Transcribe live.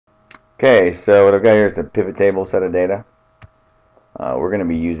Okay, so what I've got here is a pivot table set of data. We're going to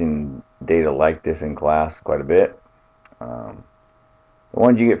be using data like this in class quite a bit. The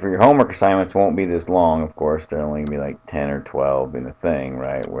ones you get for your homework assignments won't be this long, of course. They're only going to be like 10 or 12 in a thing,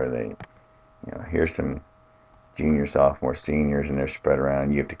 right? Where they, here's some junior, sophomore, seniors, and they're spread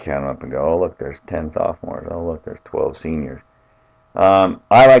around. You have to count them up and go, oh, look, there's 10 sophomores. Oh, look, there's 12 seniors. I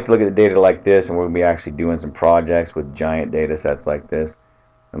like to look at the data like this, and we'll be actually doing some projects with giant data sets like this.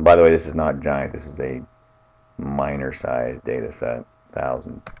 And by the way, this is not giant. This is a minor size data set,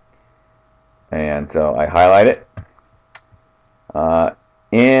 1,000. And so I highlight it.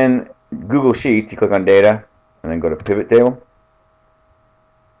 In Google Sheets, you click on Data, and then go to Pivot Table.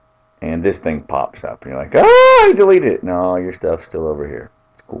 And this thing pops up. And you're like, oh, I deleted it. No, your stuff's still over here.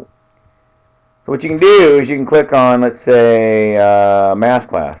 It's cool. So what you can do is you can click on, let's say, Math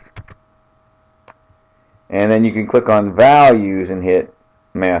Class. And then you can click on Values and hit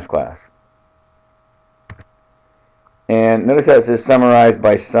Math Class. And notice that it says summarized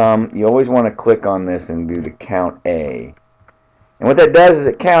by sum. You always want to click on this and do the count A. And what that does is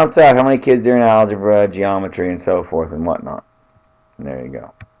it counts out how many kids are in algebra, geometry, and so forth and whatnot. And there you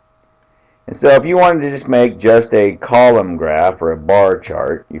go. And so if you wanted to just make just a column graph or a bar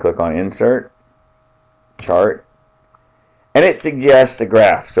chart, you click on Insert, Chart, and it suggests a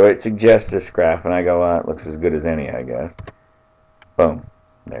graph. So it suggests this graph, and I go, it looks as good as any, I guess. Boom.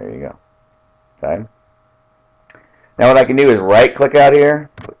 There you go. Okay. Now what I can do is right-click out here,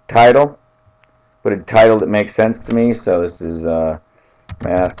 put title, put a title that makes sense to me. So this is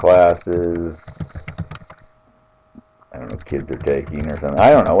math classes, I don't know, kids are taking or something. I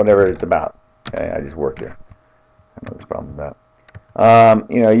don't know, whatever it's about. Okay, I just work there. I know this problem about.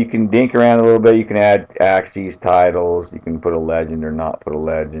 You can dink around a little bit. You can add axes, titles. You can put a legend or not put a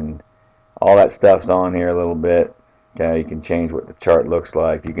legend. All that stuff's on here a little bit. Okay, you can change what the chart looks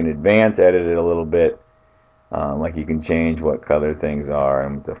like. You can advance edit it a little bit. Like you can change what color things are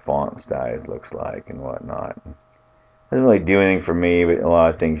and what the font size looks like and whatnot. It doesn't really do anything for me, but a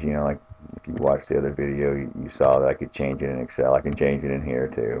lot of things, like if you watched the other video, you saw that I could change it in Excel. I can change it in here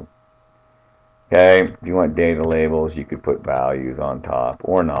too. Okay, if you want data labels, you could put values on top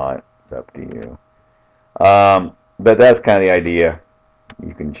or not. It's up to you. But that's kind of the idea.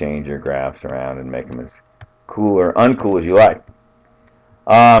 You can change your graphs around and make them as cool or uncool as you like.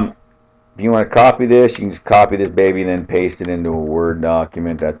 If you want to copy this, you can just copy this baby and then paste it into a Word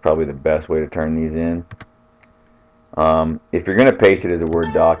document. That's probably the best way to turn these in. If you're going to paste it as a Word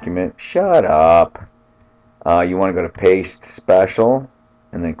document, shut up. You want to go to Paste Special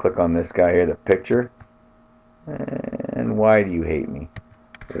and then click on this guy here, the picture. And why do you hate me?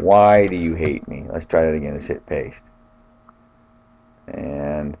 Why do you hate me? Let's try that again. Let's hit Paste.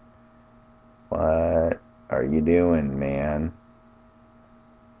 And what are you doing, man?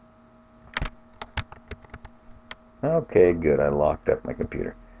 Okay, good. I locked up my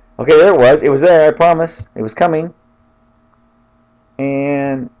computer. Okay, there it was. It was there, I promise. It was coming.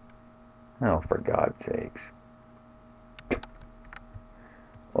 And, oh, for God's sakes.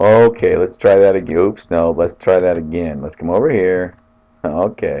 Okay, let's try that again. Oops, no, let's try that again. Let's come over here.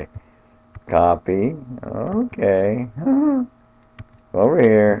 Okay. Copy. Okay. Over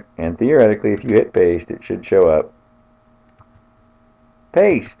here. And theoretically, if you hit paste, it should show up.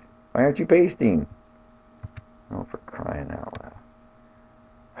 Paste. Why aren't you pasting? Oh, for crying out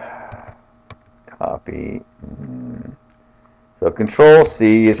loud. Copy. So Control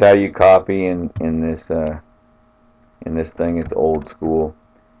C is how you copy in this thing. It's old school.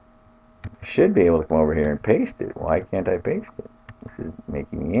 You should be able to come over here and paste it. Why can't I paste it? This is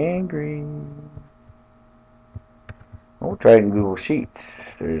making me angry. We'll try it in Google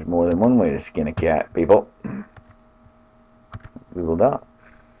Sheets. There's more than one way to skin a cat, people. Google Docs.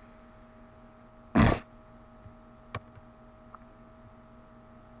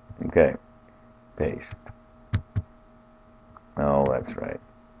 Okay, paste. Oh, that's right.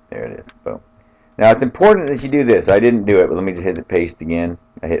 There it is. Boom. Now, it's important that you do this. I didn't do it, but let me just hit the paste again.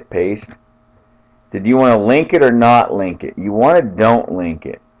 I hit paste. So do you want to link it or not link it? You want to don't link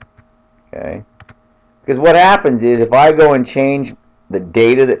it. Okay? Because what happens is if I go and change the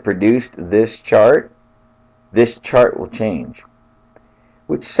data that produced this chart will change.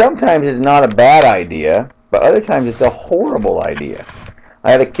 Which sometimes is not a bad idea, but other times it's a horrible idea. I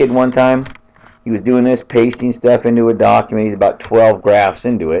had a kid one time, he was doing this, pasting stuff into a document. He's about 12 graphs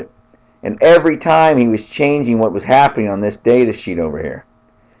into it. And every time he was changing what was happening on this data sheet over here.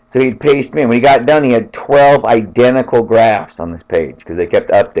 So he'd paste me in. When he got done, he had 12 identical graphs on this page because they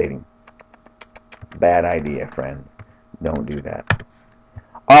kept updating. Bad idea, friends. Don't do that.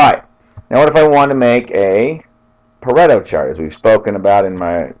 Alright. Now what if I want to make a Pareto chart, as we've spoken about in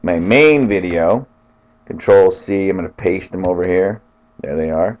my main video. Control C, I'm going to paste them over here. There they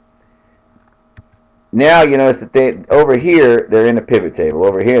are. Now you notice that over here they're in a pivot table.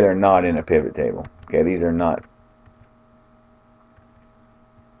 Over here they're not in a pivot table. Okay, these are not.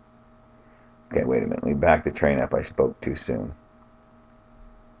 Okay, wait a minute. Let me back the train up. I spoke too soon.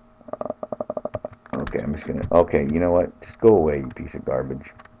 Okay, I'm just gonna. Okay, you know what? Just go away, you piece of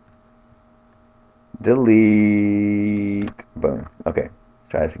garbage. Delete. Boom. Okay, let's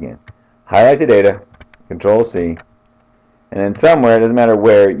try this again. Highlight the data. Control C. And then somewhere, it doesn't matter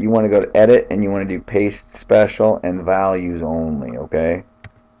where, you want to go to Edit and you want to do Paste Special and Values Only, okay?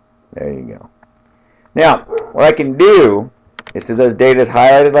 There you go. Now, what I can do is, if those data is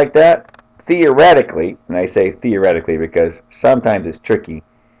highlighted like that, theoretically, and I say theoretically because sometimes it's tricky,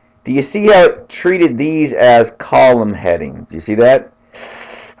 do you see how it treated these as column headings? Do you see that?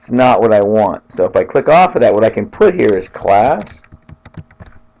 It's not what I want. So if I click off of that, what I can put here is class,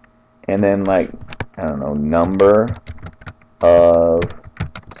 and then like, I don't know, number of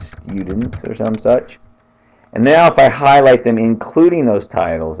students or some such. And now if I highlight them including those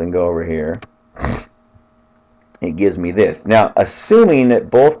titles and go over here, it gives me this. Now assuming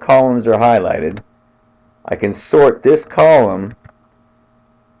that both columns are highlighted, I can sort this column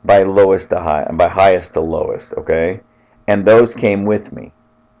by lowest to high, by highest to lowest, okay? And those came with me.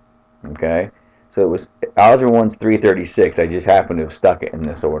 Okay? So it was Algebra 1's 336. I just happen to have stuck it in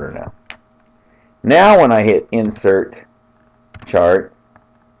this order now. Now when I hit Insert Chart,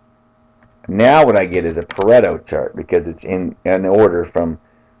 now what I get is a Pareto chart because it's in an order from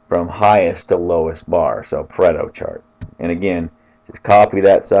highest to lowest bar. So Pareto chart. And again, just copy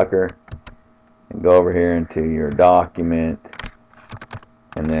that sucker and go over here into your document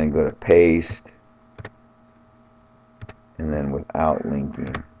and then go to Paste and then without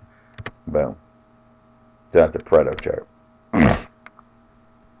linking. Boom. So that's a Pareto chart.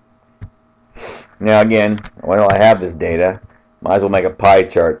 Now again, while I have this data, might as well make a pie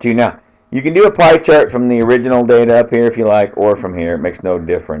chart too. Now, you can do a pie chart from the original data up here if you like, or from here. It makes no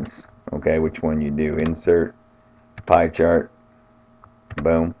difference, okay, which one you do. Insert, pie chart,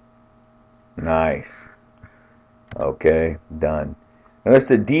 boom. Nice. Okay, done. Notice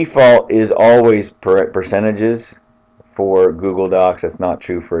the default is always percentages for Google Docs. That's not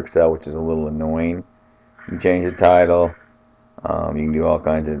true for Excel, which is a little annoying. You can change the title. You can do all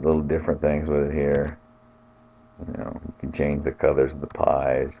kinds of little different things with it here. You know, you can change the colors of the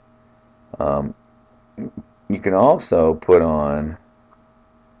pies. You can also put on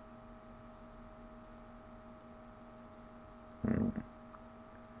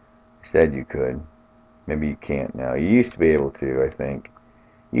said you could. Maybe you can't now. You used to be able to, I think.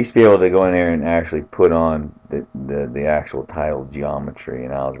 You used to be able to go in there and actually put on the actual title geometry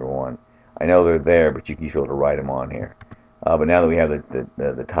in Algebra 1. I know they're there, but you used to be able to write them on here. But now that we have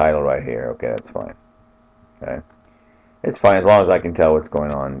the title right here, okay, that's fine. Okay, it's fine as long as I can tell what's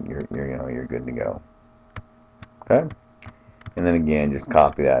going on. You're good to go. Okay, and then again, just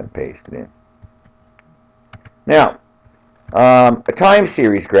copy that and paste it in. Now, a time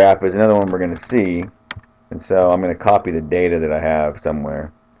series graph is another one we're going to see, and so I'm going to copy the data that I have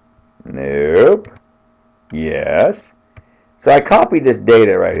somewhere. Nope. Yes. So I copied this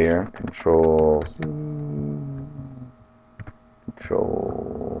data right here. Control C.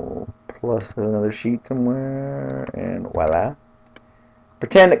 Control plus another sheet somewhere, and voila.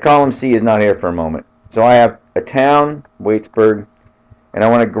 Pretend that column C is not here for a moment. So I have a town, Waitsburg, and I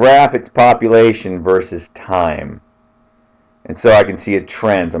want to graph its population versus time. And so I can see a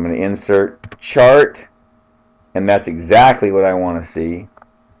trend. So I'm going to insert chart, and that's exactly what I want to see.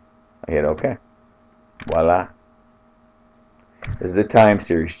 I hit OK. Voila. This is the time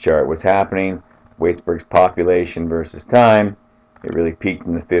series chart. What's happening? Waitsburg's population versus time. It really peaked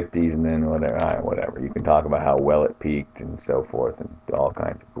in the 50s, and then whatever. You can talk about how well it peaked and so forth, and all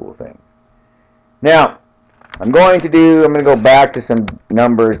kinds of cool things. Now, I'm going to go back to some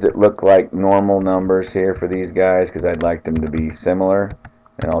numbers that look like normal numbers here for these guys because I'd like them to be similar,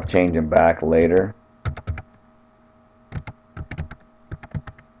 and I'll change them back later.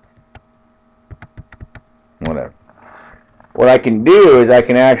 Whatever. What I can do is I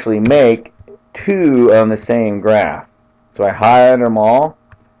can actually make two on the same graph. So I highlight them all,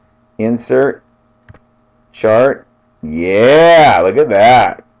 insert, chart, yeah, look at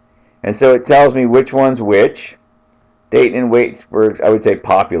that. And so it tells me which one's which. Dayton and Waitsburg's, I would say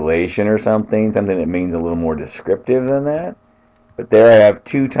population or something that means a little more descriptive than that. But there I have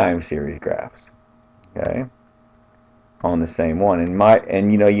two time series graphs, okay, on the same one.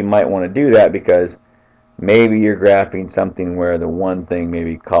 And you might want to do that because maybe you're graphing something where the one thing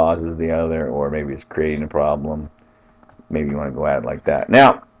maybe causes the other, or maybe it's creating a problem. maybe you want to go at it like that.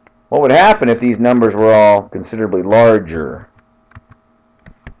 Now, what would happen if these numbers were all considerably larger?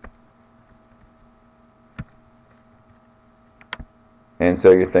 And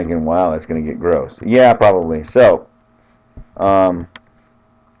so you're thinking, wow, that's going to get gross. Yeah, probably. So,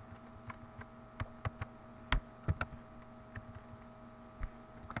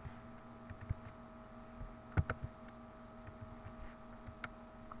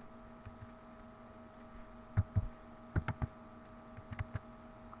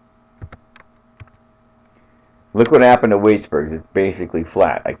 look what happened to Waitsburg. It's basically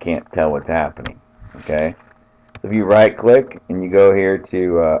flat. I can't tell what's happening. Okay? So if you right click and you go here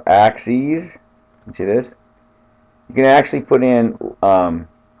to axes, you see this? You can actually put in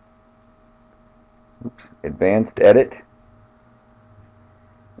advanced edit.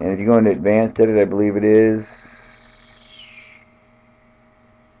 And if you go into advanced edit, I believe it is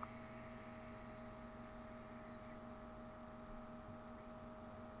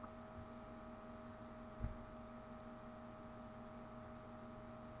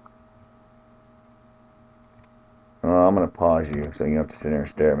I'm going to pause you so you don't have to sit there and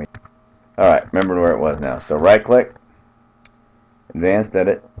stare at me. Alright, remember where it was now. So right click, advanced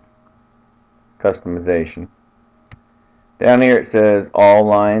edit, customization. Down here it says all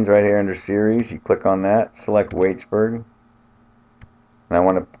lines right here under series. You click on that, select Waitsburg. And I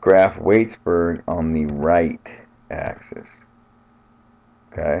want to graph Waitsburg on the right axis.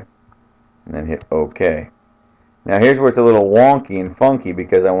 Okay? And then hit OK. Now here's where it's a little wonky and funky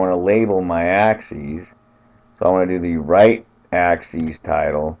because I want to label my axes. So I want to do the right axis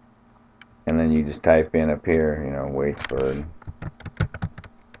title, and then you just type in up here, you know, Waitsburg,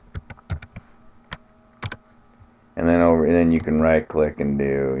 and then you can right click and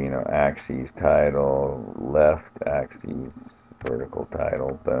do, you know, axis title, left axis, vertical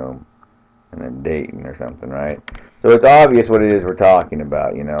title, boom, and then Dayton or something, right? So it's obvious what it is we're talking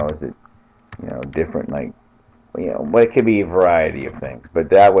about, you know, is it, you know, different, like, you know, but it could be a variety of things, but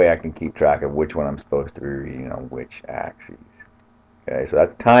that way I can keep track of which one I'm supposed to be reading on which axes. Okay, so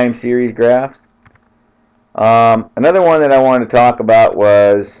that's time series graphs. Another one that I wanted to talk about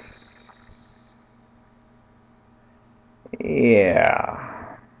was,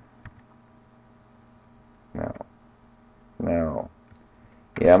 yeah, no,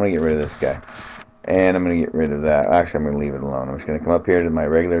 yeah, I'm gonna get rid of this guy, and I'm gonna get rid of that. Actually, I'm gonna leave it alone. I'm just gonna come up here to my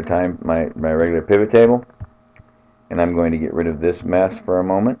regular my regular pivot table. And I'm going to get rid of this mess for a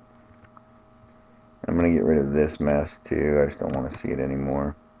moment. I'm going to get rid of this mess too. I just don't want to see it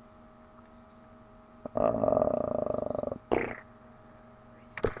anymore. For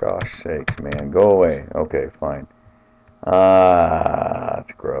gosh sakes, man. Go away. Okay, fine.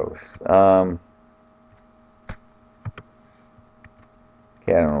 That's gross. Okay, I don't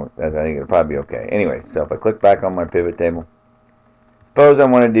know. I think it'll probably be okay. Anyway, so if I click back on my pivot table, suppose I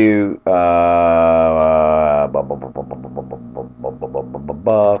want to do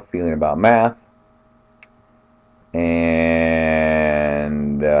feeling about math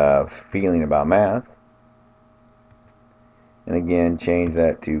and feeling about math, and again change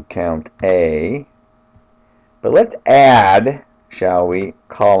that to count A. But let's add, shall we,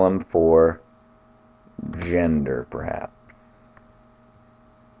 column for gender perhaps.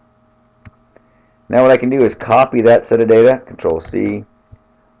 Now what I can do is copy that set of data, Control C.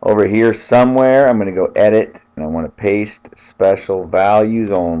 Over here somewhere I'm going to go edit, and I want to paste special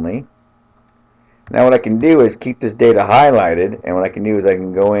values only. Now what I can do is keep this data highlighted, and what I can do is I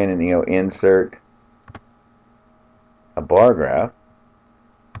can go in and, you know, insert a bar graph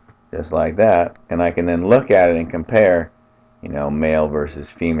just like that, and I can then look at it and compare, you know, male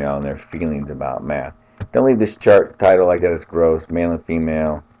versus female and their feelings about math. Don't leave this chart title like that. It's gross. Male and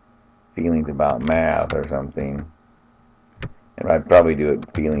female feelings about math or something. And I'd probably do it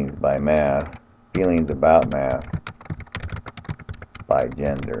feelings by math, feelings about math by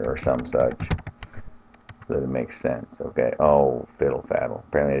gender or some such, so that it makes sense. Okay. Oh, fiddle faddle.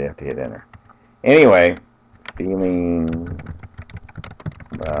 Apparently I have to hit enter. Anyway, feelings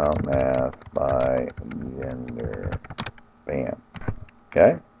about math by gender. Bam.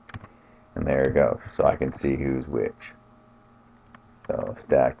 Okay. And there it goes. So I can see who's which. So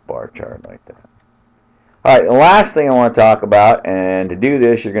stacked bar chart like that. Alright, the last thing I want to talk about, and to do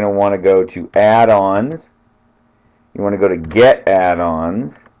this you're going to want to go to add-ons. You want to go to get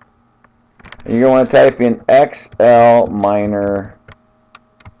add-ons. And you're going to want to type in XL minor,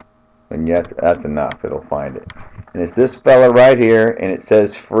 and yet that's enough, it'll find it. And it's this fella right here, and it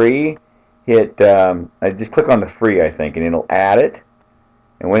says free. Hit, I just click on the free, I think, and it'll add it.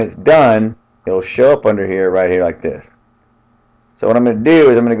 And when it's done, it'll show up under here, right here, like this. So what I'm going to do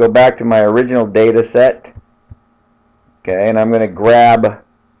is I'm going to go back to my original data set, Okay, and I'm going to grab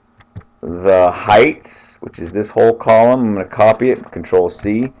the heights, which is this whole column. I'm going to copy it, Control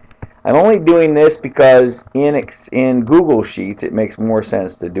C. I'm only doing this because in Google Sheets it makes more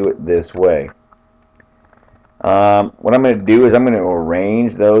sense to do it this way. What I'm going to do is I'm going to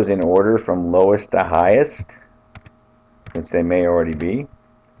arrange those in order from lowest to highest, which they may already be.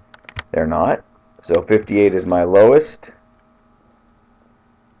 They're not. So 58 is my lowest,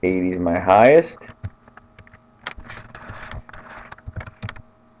 80 is my highest,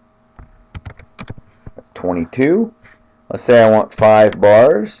 that's 22. Let's say I want 5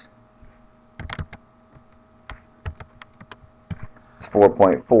 bars. It's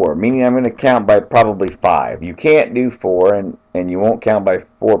 4.4, meaning I'm going to count by probably 5. You can't do 4, and you won't count by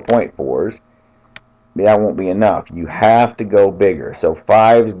 4.4s. That won't be enough. You have to go bigger. So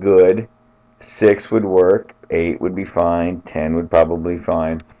 5's good, 6 would work, 8 would be fine, 10 would probably be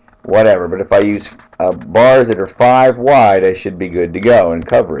fine, whatever. But if I use bars that are 5 wide, I should be good to go and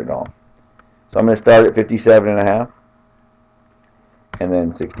cover it all. So I'm going to start at 57.5, and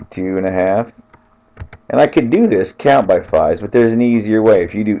then 62.5. And I could do this, count by 5s, but there's an easier way.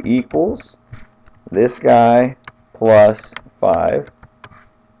 If you do equals this guy plus 5,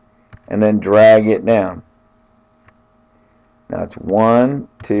 and then drag it down. Now it's 1,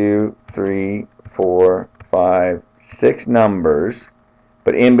 2, 3, 4, 5, 6 numbers,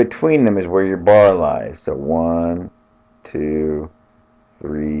 but in between them is where your bar lies. So 1, 2,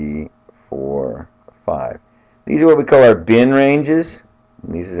 3, 4, 5. These are what we call our bin ranges.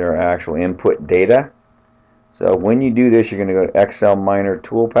 These are our actual input data. So when you do this, you're going to go to Excel Miner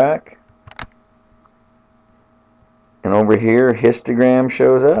Tool Pack. And over here, histogram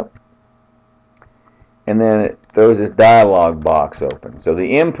shows up. And then it throws this dialog box open. So the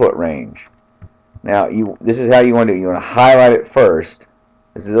input range. Now, this is how you want to do it. You want to highlight it first.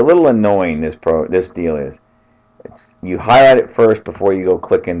 This is a little annoying, this deal is. You highlight it first before you go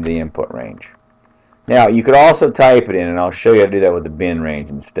click into the input range. Now, you could also type it in, and I'll show you how to do that with the bin range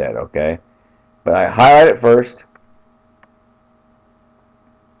instead, okay? But I highlight it first.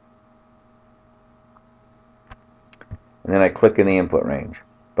 And then I click in the input range.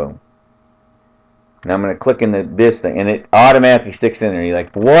 Boom. Now I'm going to click in this thing, and it automatically sticks in there. You're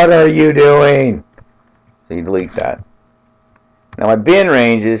like, what are you doing? So you delete that. Now my bin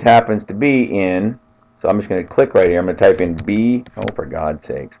ranges happens to be in, so I'm just going to click right here. I'm going to type in B, oh for God's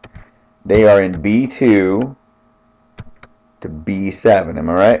sakes. They are in B2 to B7, am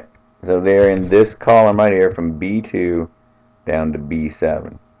I right? So they're in this column right here from B2 down to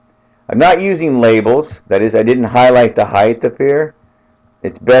B7. I'm not using labels. That is, I didn't highlight the height up here.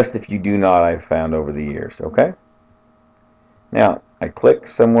 It's best if you do not, I've found over the years, okay? Now, I click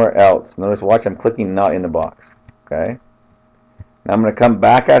somewhere else. Notice, watch, I'm clicking not in the box, okay? Now I'm going to come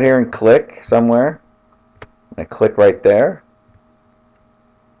back out here and click somewhere. I click right there.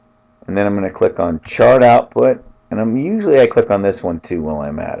 And then I'm going to click on Chart Output. And usually I click on this one too while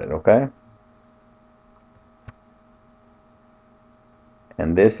I'm at it, okay?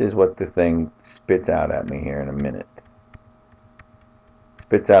 And this is what the thing spits out at me here in a minute.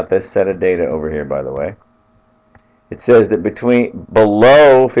 Spits out this set of data over here, by the way. It says that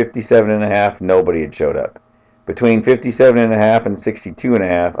below 57.5, nobody had showed up. Between 57.5 and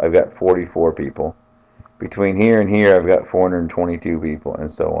 62.5, I've got 44 people. Between here and here, I've got 422 people, and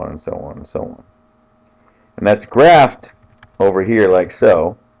so on and so on and so on. And that's graphed over here like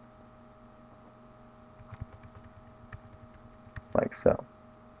so. Like so.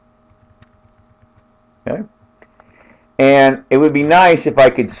 Okay? And it would be nice if I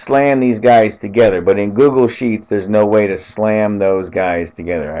could slam these guys together, but in Google Sheets there's no way to slam those guys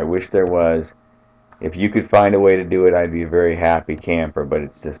together. I wish there was. If you could find a way to do it, I'd be a very happy camper, but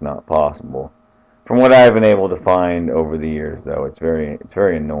it's just not possible. From what I've been able to find over the years, though, it's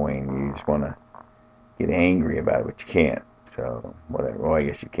very annoying. You just want to get angry about it, but you can't. So, whatever. Well, I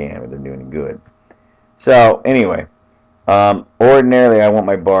guess you can, but they're doing good. So, anyway, ordinarily I want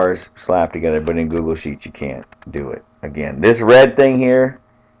my bars slapped together, but in Google Sheets you can't do it. Again, this red thing here,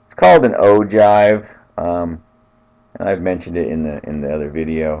 it's called an ogive. And I've mentioned it in the other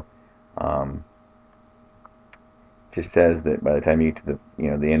video. Just says that by the time you get to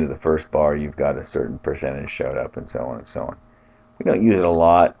the end of the first bar, you've got a certain percentage showed up, and so on and so on. We don't use it a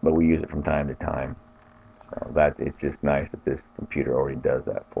lot, but we use it from time to time. So it's just nice that this computer already does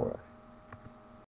that for us.